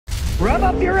Rev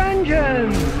up your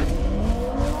engines!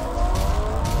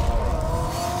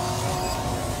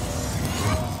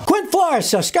 Flores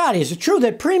says, Scotty, is it true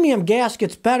that premium gas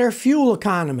gets better fuel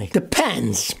economy?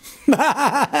 Depends.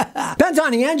 Depends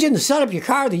on the engine, the setup of your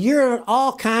car, the year,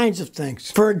 all kinds of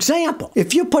things. For example,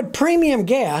 if you put premium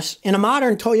gas in a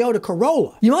modern Toyota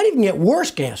Corolla, you might even get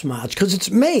worse gas mileage because it's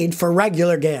made for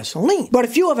regular gasoline. But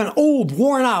if you have an old,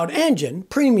 worn-out engine,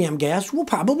 premium gas will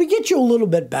probably get you a little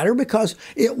bit better because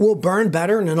it will burn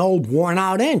better than an old,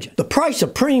 worn-out engine. The price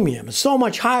of premium is so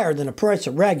much higher than the price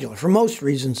of regular. For most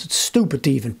reasons, it's stupid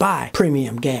to even buy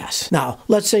premium gas. Now,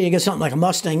 let's say you get something like a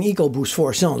Mustang EcoBoost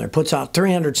 4-cylinder, puts out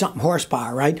 300-something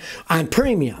horsepower, right, on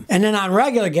premium. And then on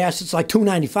regular gas, it's like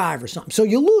 295 or something. So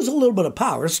you lose a little bit of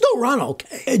power. It'll still run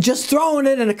okay. Just throwing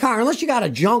it in a car, unless you got a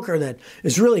junker that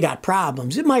has really got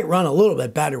problems, it might run a little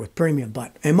bit better with premium,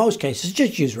 but in most cases,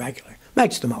 just use regular.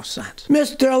 Makes the most sense.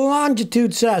 Mr.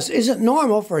 Longitude says, is it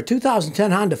normal for a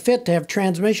 2010 Honda Fit to have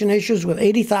transmission issues with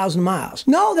 80,000 miles?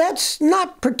 No, that's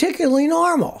not particularly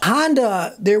normal.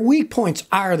 Honda, their weak points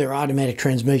are their automatic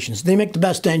transmissions. They make the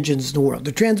best engines in the world.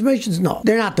 The transmissions, no,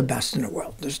 they're not the best in the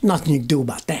world. There's nothing you can do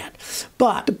about that.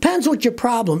 But depends what your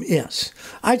problem is.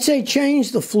 I'd say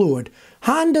change the fluid.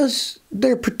 Hondas,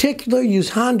 they're particular, use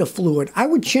Honda fluid. I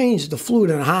would change the fluid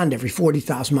in a Honda every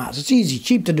 40,000 miles. It's easy,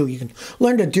 cheap to do. You can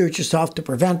learn to do it yourself to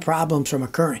prevent problems from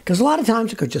occurring. Because a lot of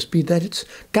times it could just be that it's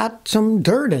got some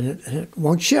dirt in it and it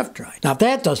won't shift right. Now, if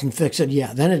that doesn't fix it,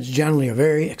 yeah, then it's generally a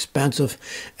very expensive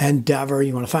endeavor.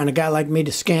 You want to find a guy like me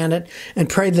to scan it and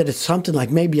pray that it's something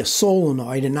like maybe a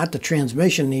solenoid and not the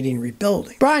transmission needing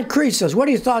rebuilding. Brian Crease says, what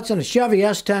are your thoughts on a Chevy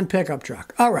S10 pickup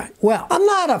truck? All right, well, I'm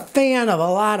not a fan of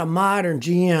a lot of modern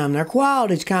GM. Their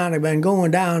quality's kind of been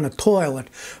going down the toilet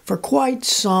for quite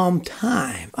some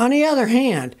time. On the other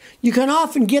hand, you can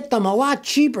often get them a lot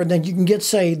cheaper than you can get,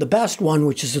 say, the best one,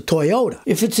 which is a Toyota.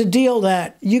 If it's a deal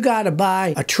that you got to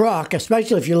buy a truck,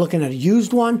 especially if you're looking at a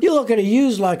used one, you look at a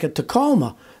used like a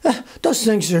Tacoma. Those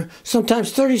things are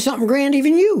sometimes 30-something grand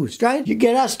even used, right? You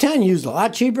get S10 used a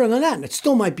lot cheaper than that, and it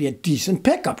still might be a decent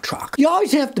pickup truck. You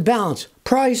always have to balance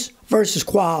price versus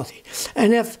quality.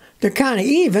 And if they're kind of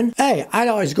even, hey, I'd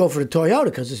always go for the Toyota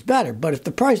because it's better. But if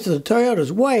the price of the Toyota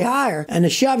is way higher and the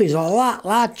Chevy's a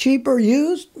lot cheaper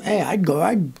used, hey, I'd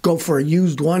go for a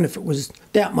used one if it was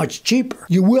that much cheaper.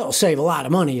 You will save a lot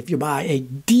of money if you buy a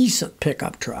decent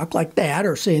pickup truck like that,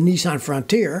 or say a Nissan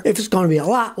Frontier. If it's going to be a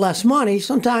lot less money,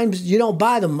 sometimes you don't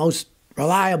buy the most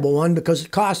reliable one because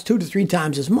it costs 2 to 3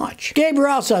 times as much.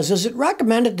 Gabriel says, is it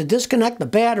recommended to disconnect the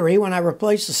battery when I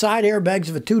replace the side airbags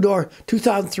of a two-door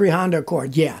 2003 Honda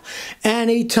Accord? Yeah.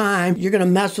 Anytime you're going to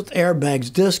mess with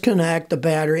airbags, disconnect the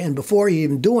battery, and before you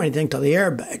even do anything to the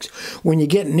airbags, when you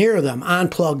get near them,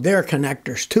 unplug their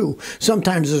connectors too.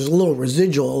 Sometimes there's a little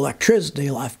residual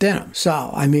electricity left in them.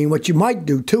 So, I mean, what you might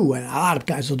do too, and a lot of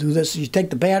guys will do this, is you take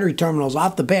the battery terminals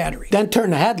off the battery, then turn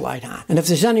the headlight on. And if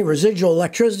there's any residual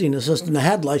electricity in the system, the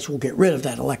headlights will get rid of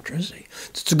that electricity.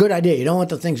 It's a good idea. You don't want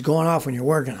the things going off when you're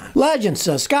working on it. Legend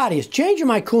says, Scotty, is changing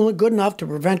my coolant good enough to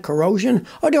prevent corrosion,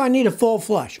 or do I need a full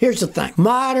flush? Here's the thing.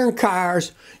 Modern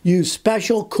cars use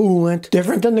special coolant,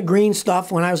 different than the green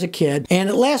stuff when I was a kid, and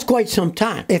it lasts quite some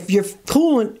time. If your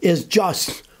coolant is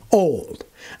just old,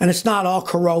 and it's not all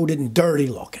corroded and dirty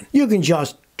looking, you can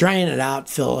just drain it out,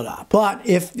 fill it up. But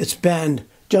if it's been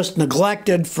just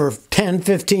neglected for 10,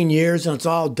 15 years and it's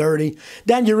all dirty,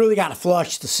 then you really got to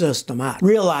flush the system out.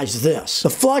 Realize this, the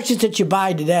flushes that you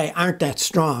buy today aren't that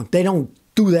strong. They don't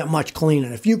do that much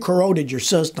cleaning. If you corroded your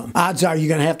system, odds are you're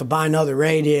going to have to buy another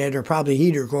radiator, probably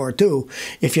heater core too,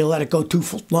 if you let it go too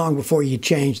long before you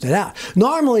changed it out.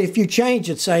 Normally, if you change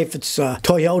it, say if it's a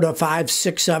Toyota 5,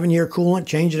 6, 7 year coolant,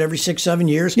 change it every 6, 7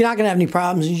 years, you're not going to have any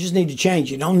problems. You just need to change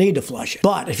it. You don't need to flush it.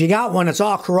 But if you got one that's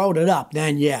all corroded up,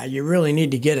 then yeah, you really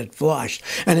need to get it flushed.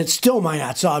 And it still might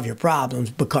not solve your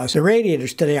problems because the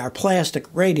radiators today are plastic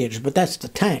radiators, but that's the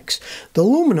tanks. The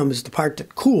aluminum is the part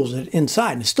that cools it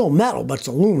inside, and it's still metal, but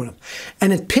it's aluminum,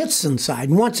 and it pits inside,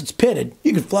 and once it's pitted,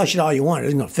 you can flush it all you want. It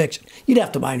isn't going to fix it. You'd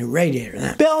have to buy a new radiator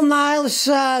then. Bill Niles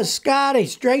says, Scotty,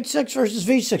 straight 6 versus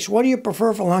V6, what do you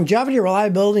prefer for longevity,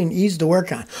 reliability, and ease to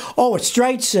work on? Oh, it's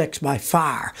straight 6 by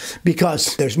far,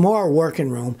 because there's more working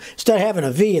room. Instead of having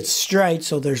a V, it's straight,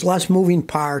 so there's less moving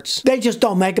parts. They just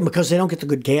don't make them because they don't get the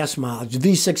good gas mileage.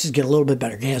 The V6s get a little bit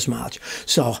better gas mileage,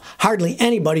 so hardly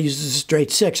anybody uses a straight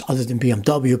 6 other than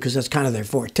BMW, because that's kind of their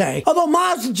forte. Although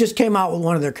Mazda just came out out with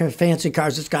one of their fancy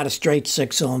cars that's got a straight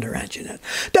 6-cylinder engine in it.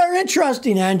 They're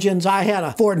interesting engines. I had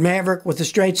a Ford Maverick with a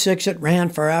straight 6 that ran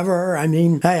forever. I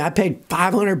mean, hey, I paid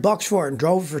 $500 for it and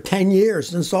drove it for 10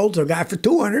 years and sold to a guy for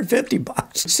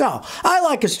 $250. So I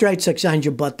like a straight 6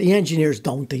 engine, but the engineers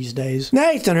don't these days.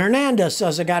 Nathan Hernandez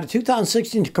says, I got a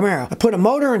 2016 Camaro. I put a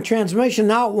motor and transmission,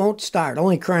 now it won't start,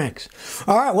 only cranks.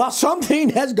 All right, well, something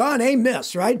has gone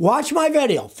amiss, right? Watch my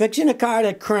video, fixing a car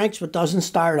that cranks but doesn't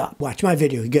start up. Watch my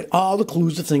video. You get all the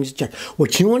clues of things to check.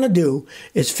 What you want to do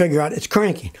is figure out it's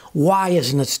cranking. Why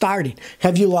isn't it starting?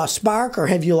 Have you lost spark or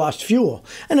have you lost fuel?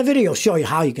 And the video will show you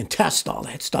how you can test all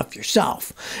that stuff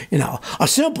yourself. You know, a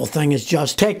simple thing is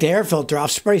just take the air filter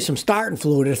off, spray some starting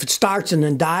fluid. If it starts and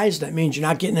then dies, that means you're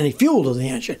not getting any fuel to the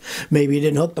engine. Maybe you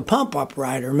didn't hook the pump up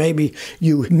right, or maybe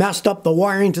you messed up the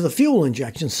wiring to the fuel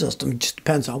injection system. It just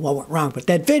depends on what went wrong, but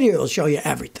that video will show you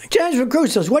everything. James McCrew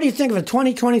says, what do you think of a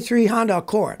 2023 Honda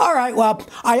Accord? All right, well,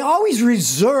 I always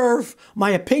reserve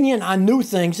my opinion on new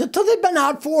things until they've been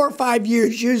out 4 or 5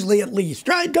 years, usually at least,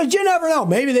 right? Because you never know.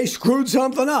 Maybe they screwed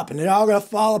something up and they're all going to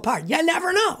fall apart. You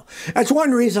never know. That's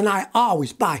one reason I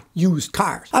always buy used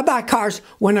cars. I buy cars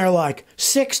when they're like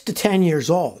 6 to 10 years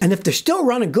old. And if they're still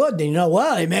running good, then you know,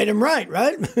 well, they made them right?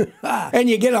 And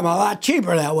you get them a lot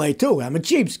cheaper that way, too. I'm a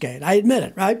cheapskate. I admit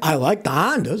it, right? I like the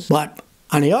Hondas, but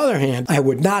on the other hand, I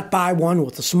would not buy one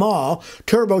with a small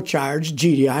turbocharged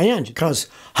GDI engine because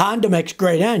Honda makes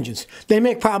great engines. They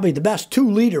make probably the best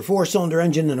 2-liter 4-cylinder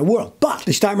engine in the world. But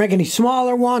they start making these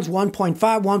smaller ones, 1.5,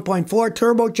 1.4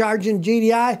 turbocharging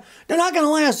GDI, they're not going to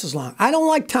last as long. I don't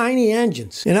like tiny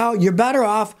engines. You know, you're better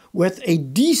off with a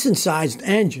decent-sized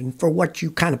engine for what you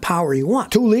kind of power you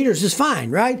want. 2 liters is fine,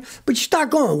 right? But you start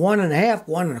going 1.5,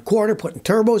 1.25, putting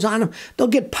turbos on them, they'll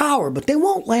get power, but they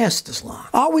won't last as long.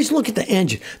 Always look at the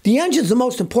engine. The engine's the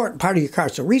most important part of your car,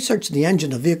 so research the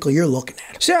engine of the vehicle you're looking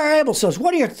at. Sarah Abel says,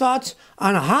 what are your thoughts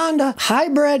on a Honda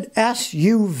hybrid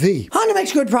SUV? Honda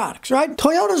makes good products, right?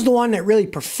 Toyota's the one that really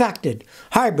perfected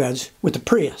hybrids with the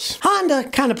Prius. Honda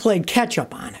kind of played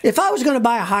catch-up on it. If I was going to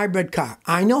buy a hybrid car,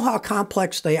 I know how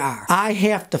complex they are. I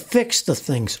have to fix the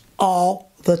things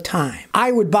all the time.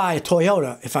 I would buy a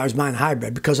Toyota if I was buying a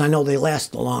hybrid because I know they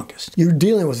last the longest. You're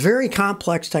dealing with very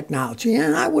complex technology,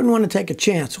 and I wouldn't want to take a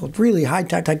chance with really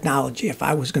high-tech technology if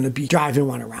I was going to be driving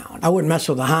one around. I wouldn't mess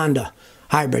with a Honda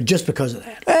hybrid just because of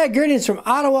that. Hey, greetings from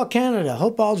Ottawa, Canada.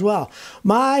 Hope all's well.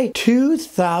 My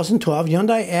 2012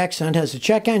 Hyundai Accent has a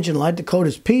check engine light. The code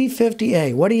is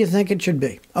P50A. What do you think it should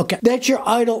be? Okay, that's your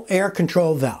idle air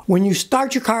control valve. When you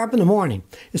start your car up in the morning,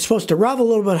 it's supposed to rev a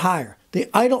little bit higher. The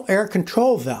idle air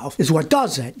control valve is what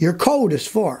does that. Your code is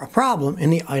for a problem in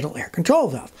the idle air control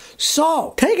valve.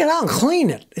 So, take it out and clean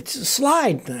it. It's a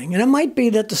slide thing, and it might be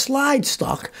that the slide's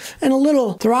stuck, and a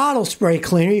little throttle spray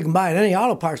cleaner you can buy at any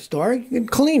auto parts store, you can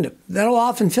clean it. That'll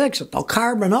often fix it. They'll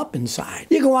carbon up inside.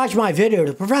 You can watch my video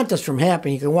to prevent this from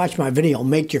happening. You can watch my video,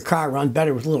 Make Your Car Run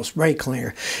Better with a Little Spray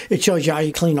Cleaner. It shows you how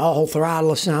you clean the whole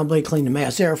throttle assembly, clean the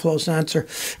mass airflow sensor.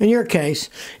 In your case,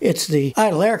 it's the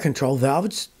idle air control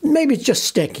valve. Maybe it's just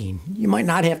sticking. You might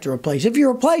not have to replace it. If you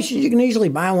replace it, you can easily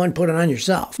buy one, put it on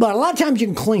yourself. But a lot of times you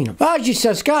can clean them. Audrey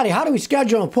says, Scotty, how do we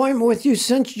schedule an appointment with you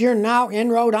since you're now in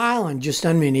Rhode Island? Just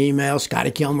send me an email,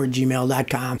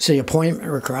 scottykilmer@gmail.com. Say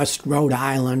appointment request, Rhode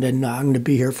Island, and I'm going to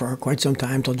be here for quite some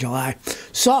time till July.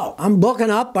 So I'm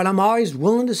booking up, but I'm always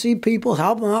willing to see people,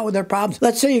 help them out with their problems.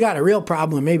 Let's say you got a real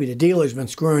problem and maybe the dealer's been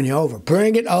screwing you over.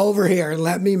 Bring it over here and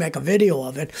let me make a video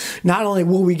of it. Not only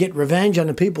will we get revenge on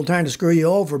the people trying to screw you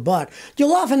over, but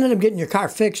you'll often end up getting your car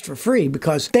fixed for free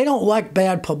because they don't like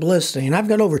bad publicity. And I've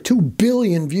got over 2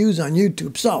 billion views on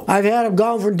YouTube. So I've had them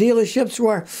going for dealerships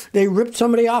where they ripped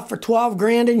somebody off for 12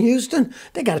 grand in Houston.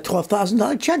 They got a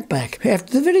 $12,000 check back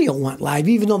after the video went live,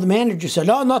 even though the manager said,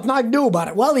 oh, nothing I can do about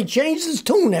it. Well, he changed his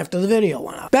tune after the video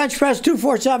went up. Bench Press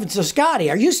 247 says, Scotty,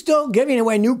 are you still giving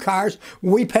away new cars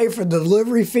when we pay for the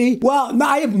delivery fee? Well,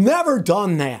 I have never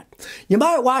done that. You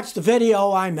might watch the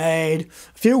video I made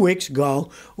a few weeks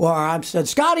ago where I said,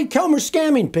 Scotty Kilmer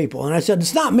scamming people. And I said,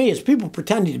 it's not me, it's people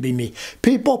pretending to be me.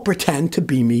 People pretend to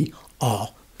be me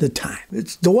all the time.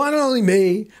 It's the one and only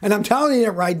me, and I'm telling you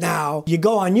it right now. You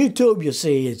go on YouTube, you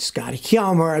see it's Scotty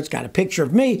Kilmer. It's got a picture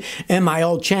of me in my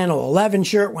old Channel 11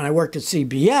 shirt when I worked at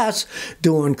CBS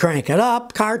doing Crank It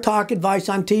Up, car talk advice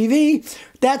on TV.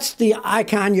 That's the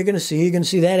icon you're going to see. You're going to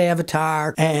see that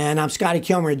avatar, and I'm Scotty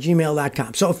Kilmer at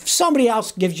gmail.com. So if somebody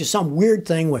else gives you some weird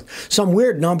thing with some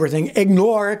weird number thing,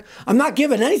 ignore it. I'm not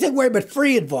giving anything away but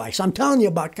free advice. I'm telling you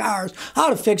about cars, how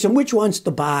to fix them, which ones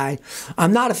to buy.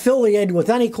 I'm not affiliated with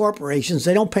any corporations.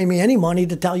 They don't pay me any money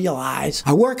to tell you lies.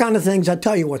 I work on the things. I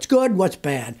tell you what's good, what's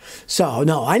bad. So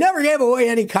no, I never gave away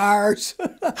any cars.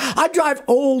 I drive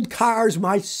old cars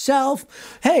myself.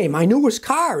 Hey, my newest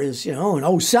car is, you know,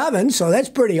 an 07, so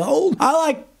that's pretty old. I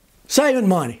like saving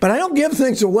money, but I don't give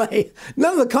things away.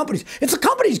 None of the companies. If the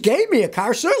companies gave me a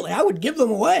car, certainly I would give them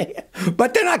away,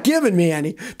 but they're not giving me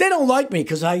any. They don't like me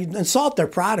because I insult their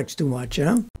products too much, you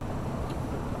know?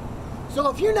 So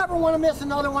if you never want to miss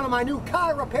another one of my new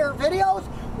car repair videos,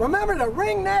 remember to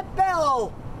ring that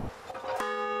bell.